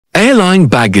Airline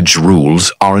baggage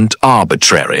rules aren't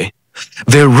arbitrary.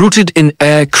 They're rooted in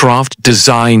aircraft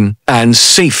design and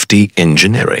safety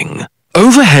engineering.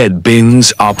 Overhead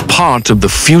bins are part of the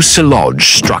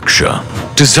fuselage structure,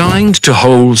 designed to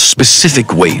hold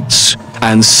specific weights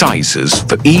and sizes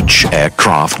for each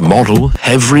aircraft model.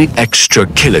 Every extra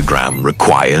kilogram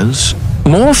requires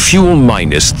more fuel.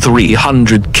 Minus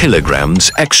 300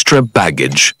 kilograms extra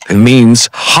baggage means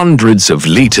hundreds of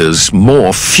liters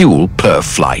more fuel per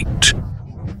flight.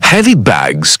 Heavy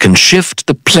bags can shift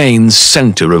the plane's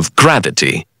center of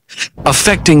gravity,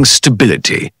 affecting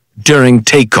stability during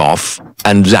takeoff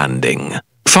and landing.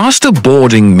 Faster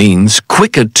boarding means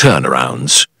quicker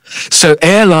turnarounds, so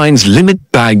airlines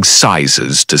limit bag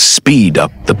sizes to speed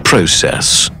up the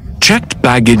process. Checked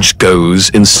baggage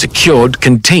goes in secured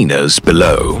containers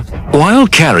below, while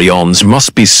carry-ons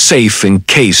must be safe in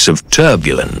case of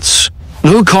turbulence.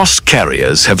 Low-cost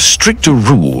carriers have stricter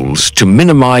rules to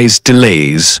minimize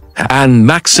delays and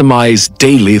maximize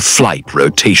daily flight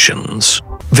rotations.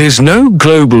 There's no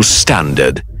global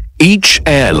standard. Each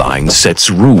airline sets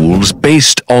rules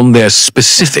based on their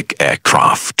specific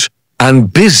aircraft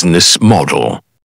and business model.